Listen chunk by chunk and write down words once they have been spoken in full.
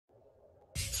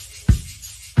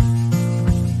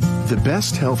The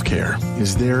best healthcare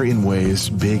is there in ways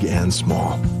big and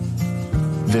small.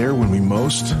 There when we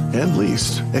most and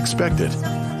least expect it.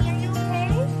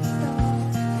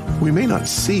 We may not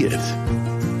see it,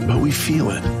 but we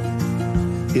feel it.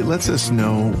 It lets us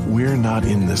know we're not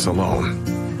in this alone.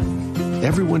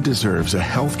 Everyone deserves a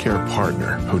healthcare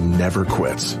partner who never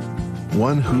quits.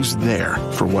 One who's there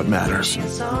for what matters.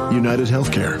 United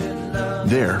Healthcare.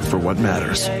 There for what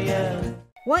matters.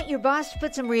 Want your boss to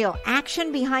put some real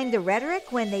action behind the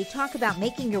rhetoric when they talk about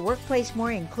making your workplace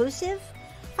more inclusive?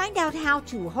 Find out how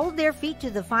to hold their feet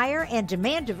to the fire and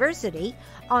demand diversity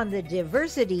on the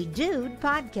Diversity Dude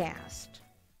podcast.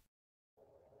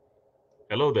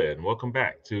 Hello there, and welcome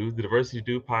back to the Diversity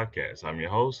Dude podcast. I'm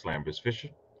your host, Lambert Fisher,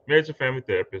 marriage and family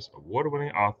therapist,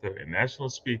 award-winning author, and national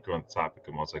speaker on the topic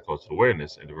of multicultural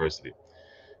awareness and diversity.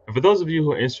 And for those of you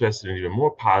who are interested in even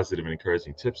more positive and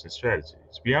encouraging tips and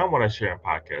strategies beyond what I share in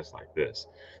podcasts like this,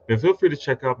 then feel free to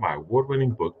check out my award-winning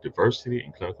book, Diversity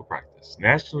in Clinical Practice,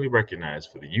 nationally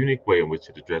recognized for the unique way in which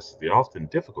it addresses the often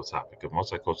difficult topic of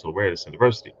multicultural awareness and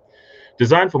diversity.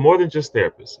 Designed for more than just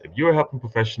therapists, if you are a helping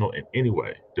professional in any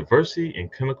way, Diversity in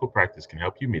Clinical Practice can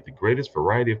help you meet the greatest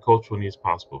variety of cultural needs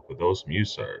possible for those whom you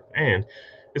serve, and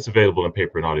it's available in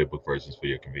paper and audiobook versions for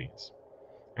your convenience.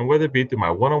 And whether it be through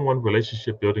my one-on-one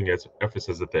relationship building efforts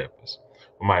as a therapist,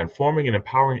 or my informing and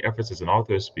empowering efforts as an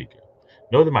author or speaker,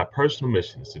 know that my personal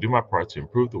mission is to do my part to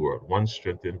improve the world one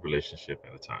strengthened relationship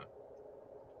at a time.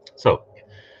 So,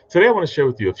 today I want to share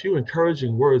with you a few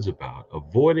encouraging words about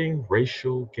avoiding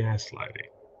racial gaslighting.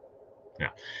 Now,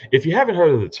 if you haven't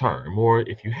heard of the term, or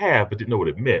if you have but didn't know what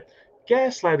it meant,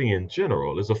 gaslighting in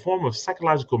general is a form of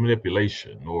psychological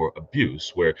manipulation or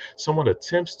abuse where someone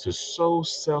attempts to sow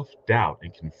self-doubt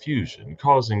and confusion,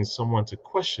 causing someone to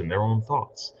question their own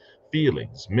thoughts,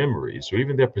 feelings, memories, or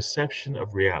even their perception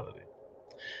of reality.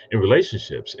 In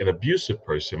relationships, an abusive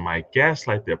person might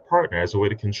gaslight their partner as a way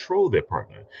to control their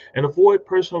partner and avoid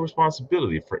personal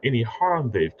responsibility for any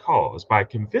harm they've caused by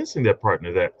convincing their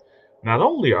partner that not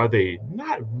only are they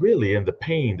not really in the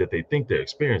pain that they think they're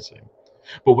experiencing,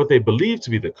 but what they believe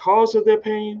to be the cause of their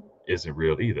pain isn't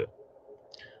real either.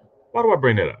 Why do I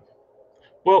bring that up?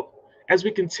 Well, as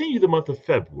we continue the month of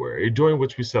February, during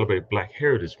which we celebrate Black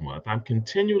Heritage Month, I'm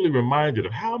continually reminded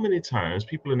of how many times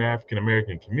people in the African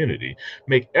American community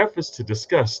make efforts to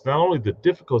discuss not only the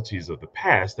difficulties of the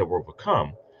past that were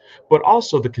overcome, but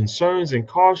also the concerns and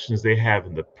cautions they have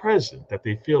in the present that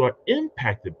they feel are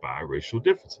impacted by racial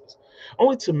differences,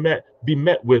 only to be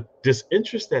met with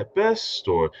disinterest at best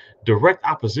or direct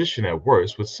opposition at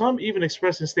worst, with some even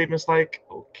expressing statements like,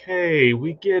 okay,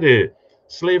 we get it.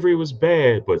 Slavery was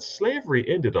bad, but slavery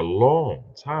ended a long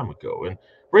time ago, and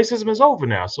racism is over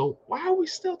now. So why are we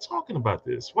still talking about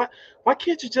this? Why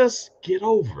can't you just get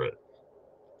over it?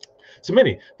 To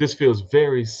many, this feels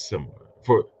very similar.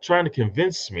 For trying to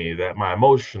convince me that my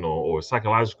emotional or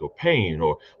psychological pain,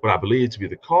 or what I believe to be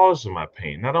the cause of my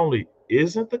pain, not only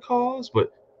isn't the cause,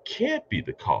 but can't be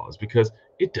the cause because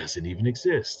it doesn't even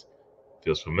exist.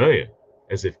 Feels familiar,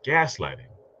 as if gaslighting,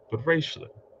 but racially.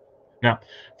 Now,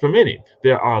 for many,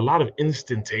 there are a lot of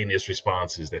instantaneous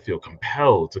responses that feel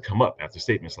compelled to come up after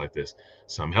statements like this.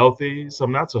 Some healthy,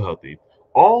 some not so healthy,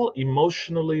 all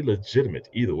emotionally legitimate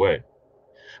either way.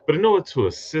 But in order to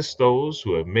assist those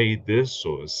who have made this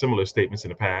or similar statements in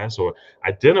the past, or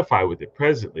identify with it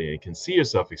presently and can see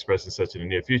yourself expressing such in the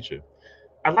near future,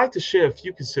 I'd like to share a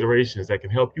few considerations that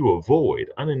can help you avoid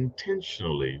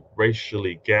unintentionally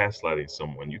racially gaslighting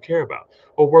someone you care about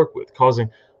or work with,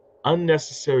 causing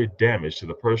unnecessary damage to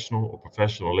the personal or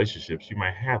professional relationships you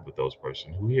might have with those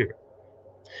persons who hear it.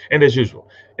 And as usual,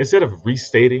 instead of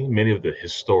restating many of the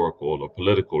historical or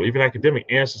political or even academic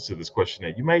answers to this question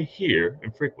that you may hear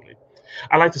infrequently,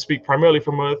 I like to speak primarily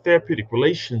from a therapeutic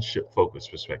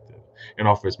relationship-focused perspective and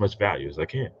offer as much value as I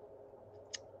can.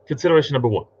 Consideration number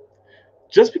one,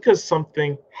 just because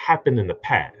something happened in the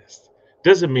past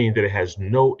doesn't mean that it has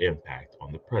no impact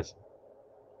on the present.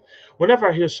 Whenever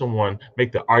I hear someone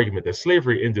make the argument that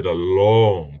slavery ended a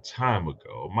long time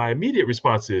ago, my immediate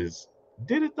response is,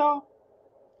 did it though?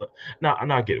 Now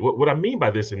I get it. What I mean by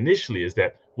this initially is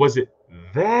that, was it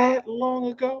that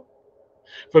long ago?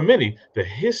 For many, the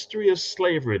history of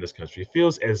slavery in this country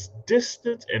feels as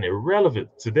distant and irrelevant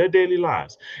to their daily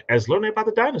lives as learning about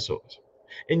the dinosaurs.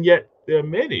 And yet, there are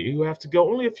many who have to go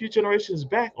only a few generations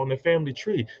back on their family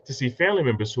tree to see family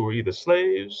members who are either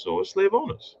slaves or slave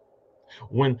owners.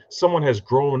 When someone has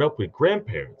grown up with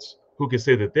grandparents who can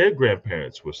say that their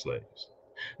grandparents were slaves,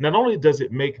 not only does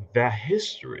it make that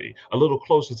history a little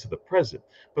closer to the present,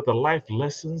 but the life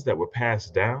lessons that were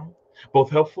passed down, both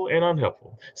helpful and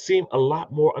unhelpful, seem a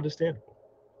lot more understandable.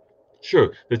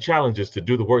 Sure, the challenge is to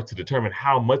do the work to determine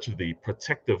how much of the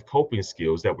protective coping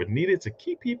skills that were needed to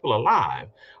keep people alive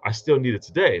are still needed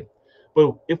today.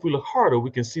 But if we look harder,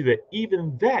 we can see that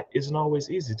even that isn't always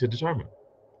easy to determine.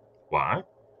 Why?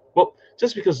 Well,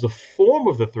 just because the form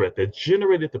of the threat that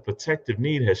generated the protective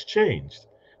need has changed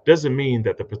doesn't mean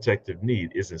that the protective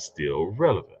need isn't still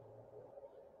relevant.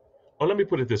 Or let me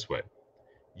put it this way: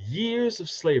 years of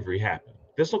slavery happened.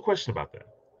 There's no question about that.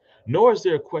 Nor is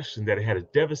there a question that it had a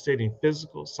devastating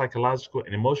physical, psychological,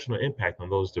 and emotional impact on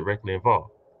those directly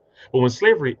involved. But when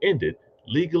slavery ended,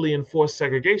 legally enforced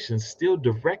segregation still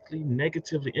directly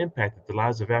negatively impacted the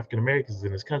lives of African Americans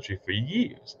in this country for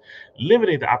years,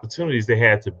 limiting the opportunities they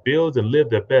had to build and live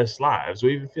their best lives or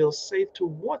even feel safe to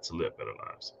want to live better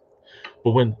lives.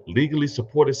 But when legally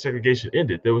supported segregation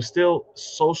ended, there was still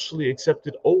socially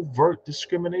accepted overt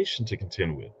discrimination to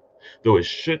contend with. Though it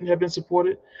shouldn't have been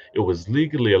supported, it was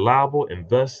legally allowable and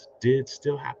thus did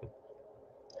still happen.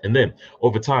 And then,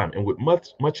 over time, and with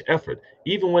much effort,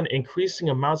 even when increasing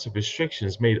amounts of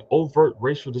restrictions made overt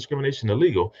racial discrimination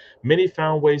illegal, many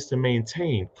found ways to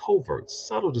maintain covert,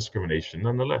 subtle discrimination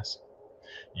nonetheless,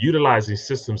 utilizing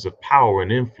systems of power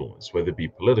and influence, whether it be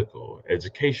political,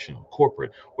 educational,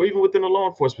 corporate, or even within the law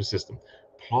enforcement system.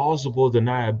 Plausible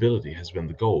deniability has been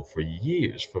the goal for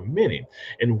years for many,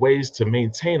 in ways to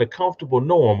maintain a comfortable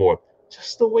norm or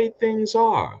just the way things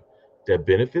are that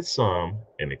benefit some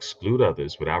and exclude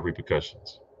others without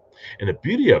repercussions. And the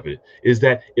beauty of it is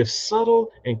that if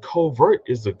subtle and covert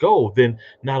is the goal, then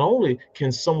not only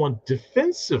can someone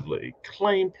defensively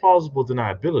claim plausible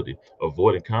deniability,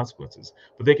 avoiding consequences,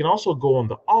 but they can also go on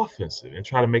the offensive and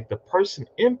try to make the person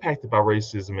impacted by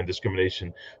racism and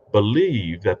discrimination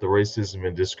believe that the racism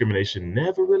and discrimination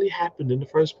never really happened in the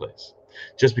first place,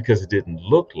 just because it didn't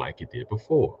look like it did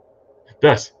before.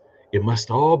 Thus, it must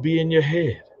all be in your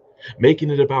head, making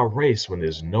it about race when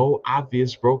there's no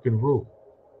obvious broken rule,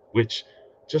 which,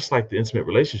 just like the intimate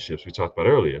relationships we talked about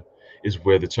earlier, is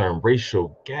where the term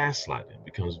racial gaslighting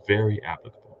becomes very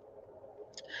applicable.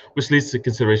 Which leads to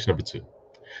consideration number two.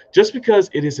 Just because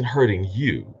it isn't hurting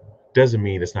you doesn't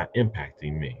mean it's not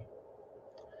impacting me.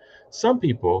 Some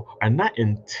people are not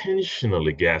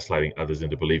intentionally gaslighting others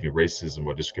into believing racism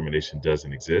or discrimination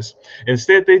doesn't exist.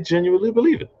 Instead, they genuinely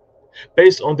believe it,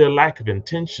 based on their lack of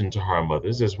intention to harm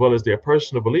others, as well as their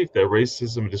personal belief that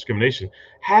racism and discrimination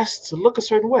has to look a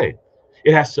certain way.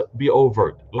 It has to be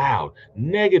overt, loud,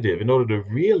 negative in order to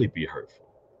really be hurtful.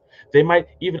 They might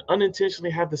even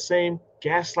unintentionally have the same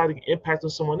gaslighting impact on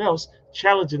someone else,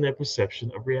 challenging their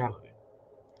perception of reality.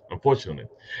 Unfortunately,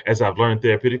 as I've learned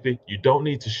therapeutically, you don't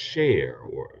need to share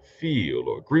or feel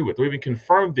or agree with or even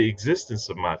confirm the existence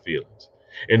of my feelings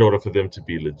in order for them to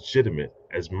be legitimate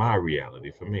as my reality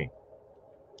for me.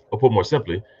 Or put more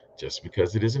simply, just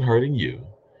because it isn't hurting you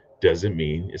doesn't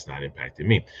mean it's not impacting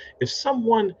me. If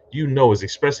someone you know is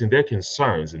expressing their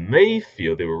concerns and they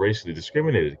feel they were racially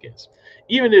discriminated against,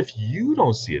 even if you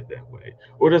don't see it that way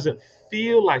or doesn't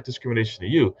feel like discrimination to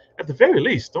you, at the very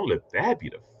least, don't let that be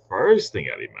the first thing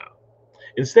out of your mouth.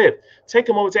 Instead, take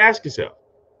a moment to ask yourself,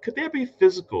 could there be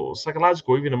physical,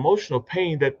 psychological, or even emotional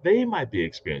pain that they might be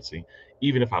experiencing,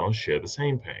 even if I don't share the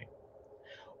same pain?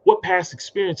 What past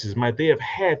experiences might they have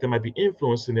had that might be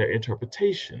influenced in their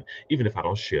interpretation, even if I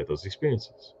don't share those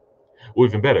experiences? Or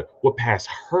even better, what past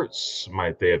hurts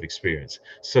might they have experienced,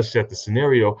 such that the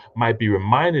scenario might be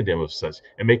reminding them of such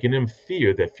and making them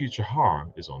fear that future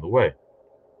harm is on the way?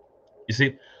 You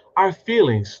see, our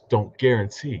feelings don't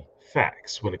guarantee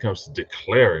facts when it comes to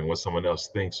declaring what someone else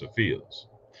thinks or feels.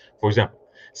 For example,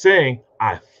 saying,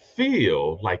 I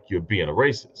feel like you're being a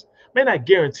racist may not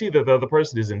guarantee that the other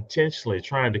person is intentionally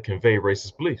trying to convey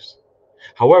racist beliefs.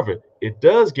 However, it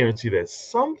does guarantee that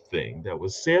something that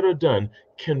was said or done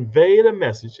conveyed a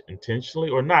message, intentionally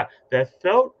or not, that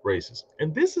felt racist.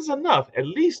 And this is enough, at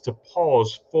least, to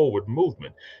pause forward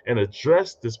movement and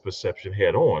address this perception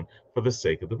head on for the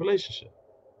sake of the relationship,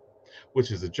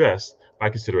 which is addressed by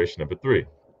consideration number three.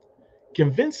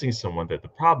 Convincing someone that the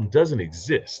problem doesn't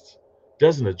exist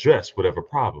doesn't address whatever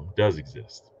problem does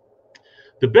exist.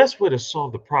 The best way to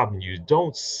solve the problem you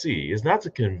don't see is not to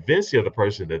convince the other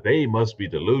person that they must be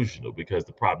delusional because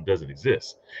the problem doesn't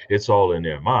exist. It's all in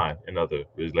their mind and other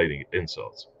relating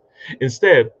insults.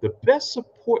 Instead, the best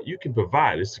support you can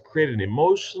provide is to create an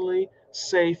emotionally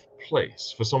safe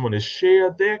place for someone to share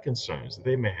their concerns that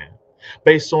they may have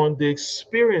based on the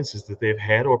experiences that they've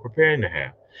had or preparing to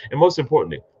have. And most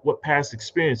importantly, what past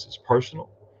experiences, personal,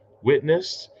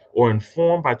 witnessed, or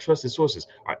informed by trusted sources,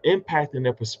 are impacting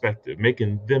their perspective,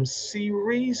 making them see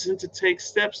reason to take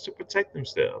steps to protect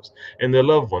themselves and their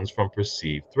loved ones from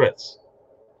perceived threats.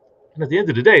 And at the end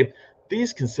of the day,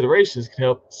 These considerations can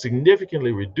help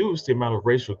significantly reduce the amount of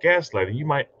racial gaslighting you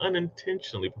might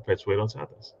unintentionally perpetuate onto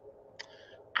others.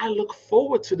 I look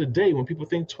forward to the day when people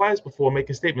think twice before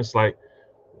making statements like,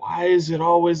 "Why is it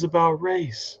always about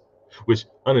race?" which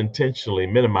unintentionally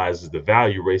minimizes the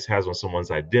value race has on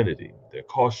someone's identity, their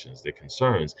cautions, their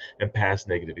concerns, and past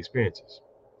negative experiences.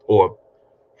 Or,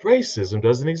 "Racism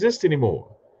doesn't exist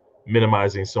anymore,"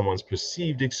 minimizing someone's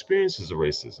perceived experiences of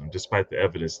racism despite the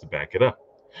evidence to back it up.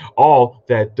 All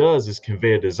that does is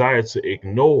convey a desire to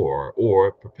ignore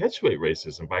or perpetuate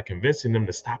racism by convincing them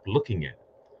to stop looking at it.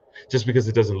 Just because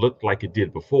it doesn't look like it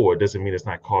did before doesn't mean it's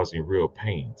not causing real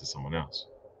pain to someone else.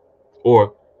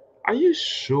 Or, "Are you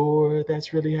sure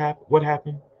that's really what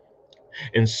happened?"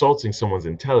 Insulting someone's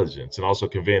intelligence and also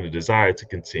conveying a desire to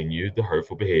continue the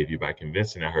hurtful behavior by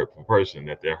convincing that hurtful person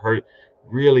that their hurt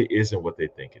really isn't what they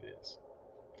think it is.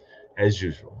 As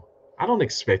usual, I don't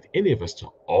expect any of us to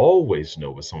always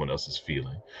know what someone else is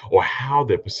feeling or how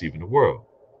they're perceiving the world.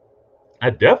 I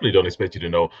definitely don't expect you to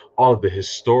know all of the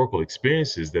historical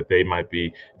experiences that might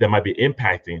be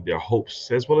impacting their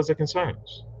hopes as well as their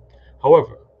concerns.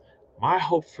 However, my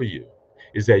hope for you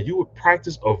is that you would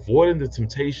practice avoiding the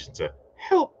temptation to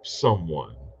help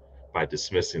someone by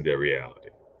dismissing their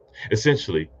reality,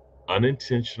 essentially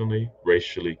unintentionally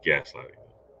racially gaslighting them.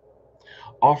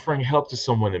 Offering help to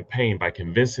someone in pain by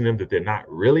convincing them that they're not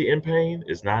really in pain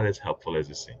is not as helpful as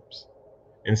it seems.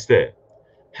 Instead,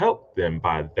 help them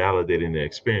by validating their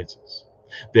experiences,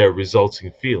 their resulting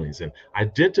feelings, and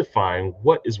identifying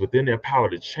what is within their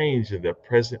power to change in their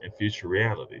present and future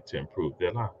reality to improve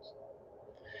their lives.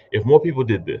 If more people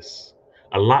did this,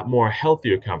 a lot more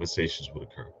healthier conversations would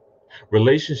occur.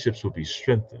 Relationships would be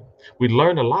strengthened. We'd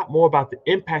learn a lot more about the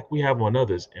impact we have on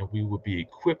others, and we would be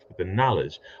equipped with the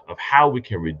knowledge of how we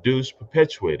can reduce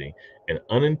perpetuating an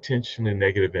unintentionally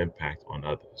negative impact on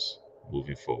others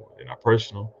moving forward in our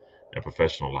personal and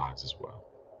professional lives as well.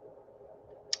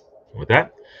 With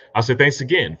that, I'll say thanks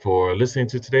again for listening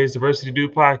to today's Diversity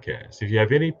Dude podcast. If you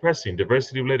have any pressing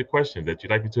diversity-related questions that you'd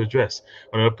like me to address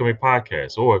on an upcoming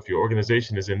podcast, or if your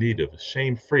organization is in need of a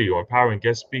shame-free or empowering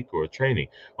guest speaker or training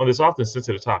on this often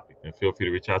sensitive topic, then feel free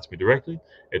to reach out to me directly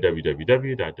at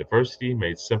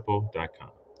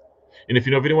www.diversitymadesimple.com. And if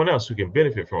you know of anyone else who can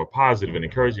benefit from a positive and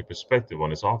encouraging perspective on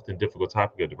this often difficult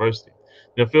topic of diversity,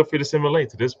 then feel free to send them a link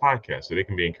to this podcast so they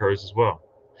can be encouraged as well.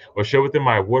 Or share with them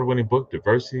my award-winning book,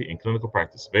 Diversity in Clinical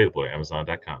Practice, available at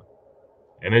Amazon.com.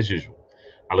 And as usual,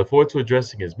 I look forward to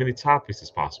addressing as many topics as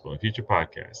possible in future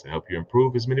podcasts to help you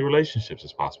improve as many relationships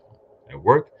as possible at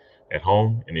work, at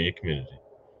home, and in your community.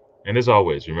 And as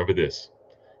always, remember this: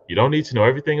 you don't need to know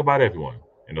everything about everyone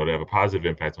in order to have a positive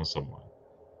impact on someone.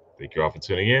 Thank you all for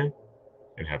tuning in,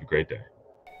 and have a great day.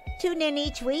 Tune in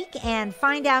each week and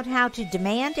find out how to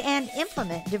demand and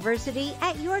implement diversity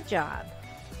at your job.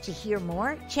 To hear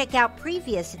more, check out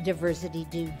previous Diversity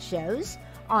Dude shows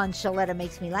on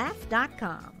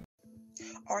ShalettaMakesMeLaugh.com.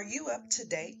 Are you up to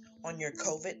date on your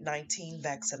COVID-19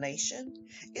 vaccination?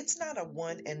 It's not a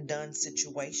one and done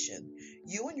situation.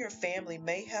 You and your family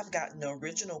may have gotten the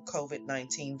original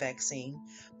COVID-19 vaccine,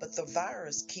 but the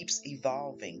virus keeps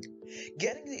evolving.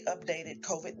 Getting the updated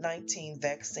COVID-19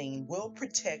 vaccine will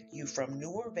protect you from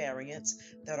newer variants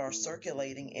that are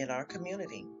circulating in our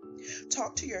community.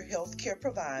 Talk to your healthcare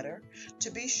provider to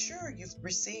be sure you've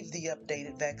received the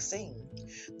updated vaccine.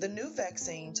 The new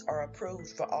vaccines are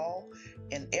approved for all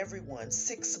and everyone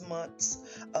 6 months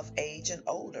of age and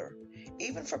older,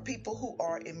 even for people who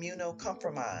are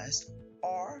immunocompromised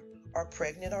or are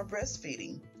pregnant or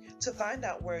breastfeeding. To find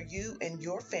out where you and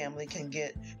your family can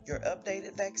get your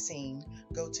updated vaccine,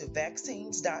 go to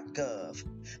vaccines.gov.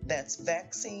 That's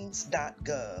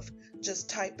vaccines.gov.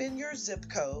 Just type in your zip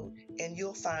code and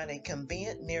you'll find a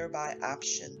convenient nearby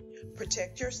option.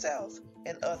 Protect yourself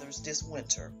and others this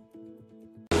winter.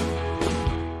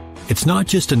 It's not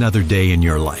just another day in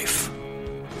your life.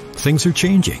 Things are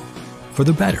changing for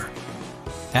the better.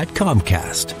 At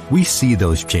Comcast, we see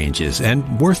those changes,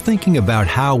 and we're thinking about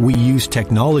how we use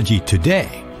technology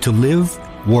today to live,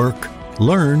 work,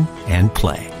 learn, and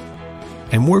play.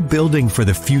 And we're building for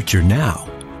the future now,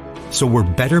 so we're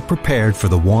better prepared for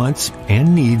the wants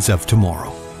and needs of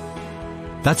tomorrow.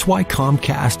 That's why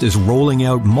Comcast is rolling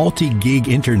out multi-gig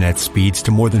internet speeds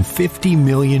to more than 50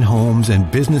 million homes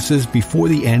and businesses before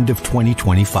the end of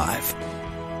 2025,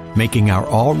 making our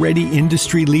already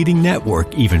industry-leading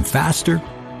network even faster,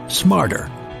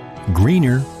 smarter,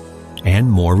 greener, and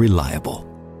more reliable.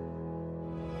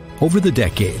 Over the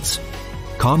decades,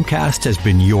 Comcast has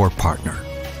been your partner,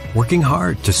 working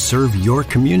hard to serve your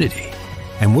community,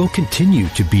 and will continue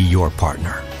to be your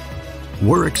partner.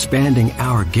 We're expanding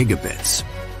our gigabits,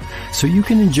 so you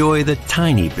can enjoy the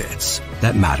tiny bits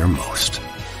that matter most.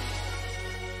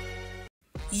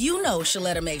 You know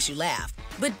Shaletta makes you laugh,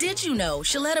 but did you know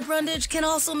Shaletta Brundage can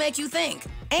also make you think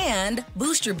and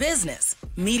boost your business?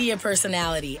 Media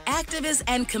personality, activist,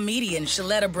 and comedian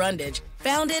Shaletta Brundage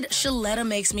founded Shaletta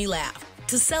Makes Me Laugh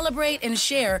to celebrate and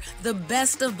share the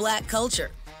best of Black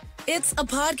culture. It's a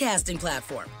podcasting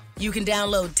platform. You can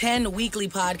download 10 weekly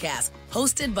podcasts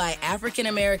hosted by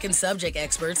African-American subject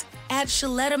experts at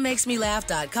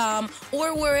ShalettaMakesMeLaugh.com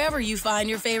or wherever you find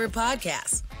your favorite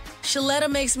podcasts.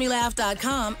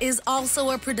 ShalettaMakesMeLaugh.com is also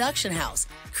a production house,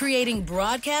 creating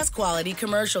broadcast-quality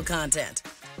commercial content.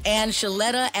 And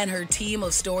Shaletta and her team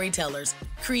of storytellers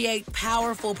create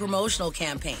powerful promotional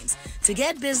campaigns to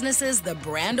get businesses the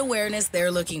brand awareness they're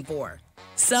looking for.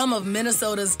 Some of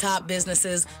Minnesota's top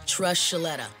businesses trust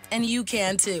Shaletta, and you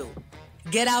can too.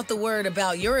 Get out the word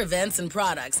about your events and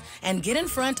products and get in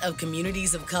front of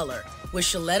communities of color with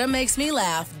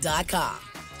ShalettaMakesMeLaugh.com.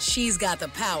 She's got the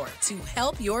power to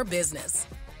help your business.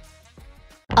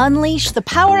 Unleash the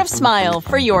power of smile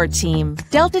for your team.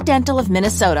 Delta Dental of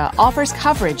Minnesota offers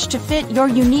coverage to fit your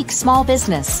unique small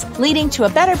business, leading to a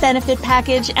better benefit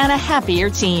package and a happier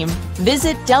team.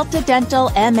 Visit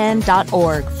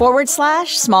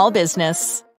deltadentalmn.org/small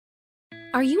business.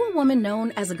 Are you a woman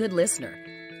known as a good listener?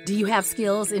 Do you have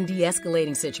skills in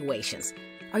de-escalating situations?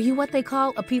 Are you what they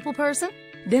call a people person?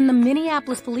 Then the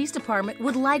Minneapolis Police Department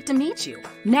would like to meet you.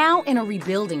 Now in a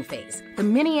rebuilding phase, the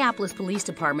Minneapolis Police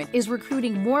Department is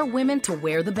recruiting more women to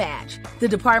wear the badge. The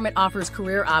department offers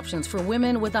career options for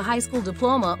women with a high school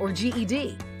diploma or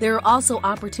GED. There are also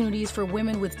opportunities for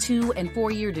women with 2- and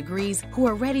 4-year degrees who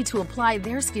are ready to apply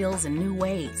their skills in new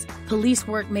ways. Police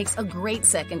work makes a great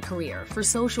second career for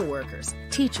social workers,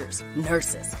 teachers,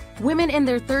 nurses. Women in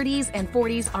their 30s and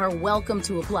 40s are welcome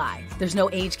to apply. There's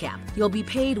no age cap. You'll be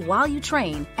paid while you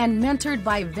train and mentored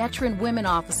by veteran women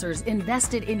officers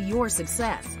invested in your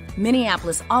success.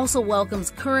 Minneapolis also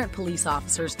welcomes current police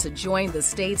officers to join the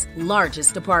state's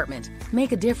largest department.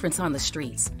 Make a difference on the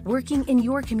streets, working in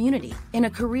your community, in a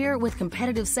career with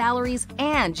competitive salaries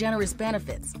and generous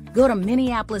benefits. Go to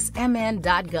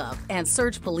minneapolismn.gov and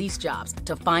search police jobs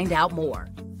to find out more.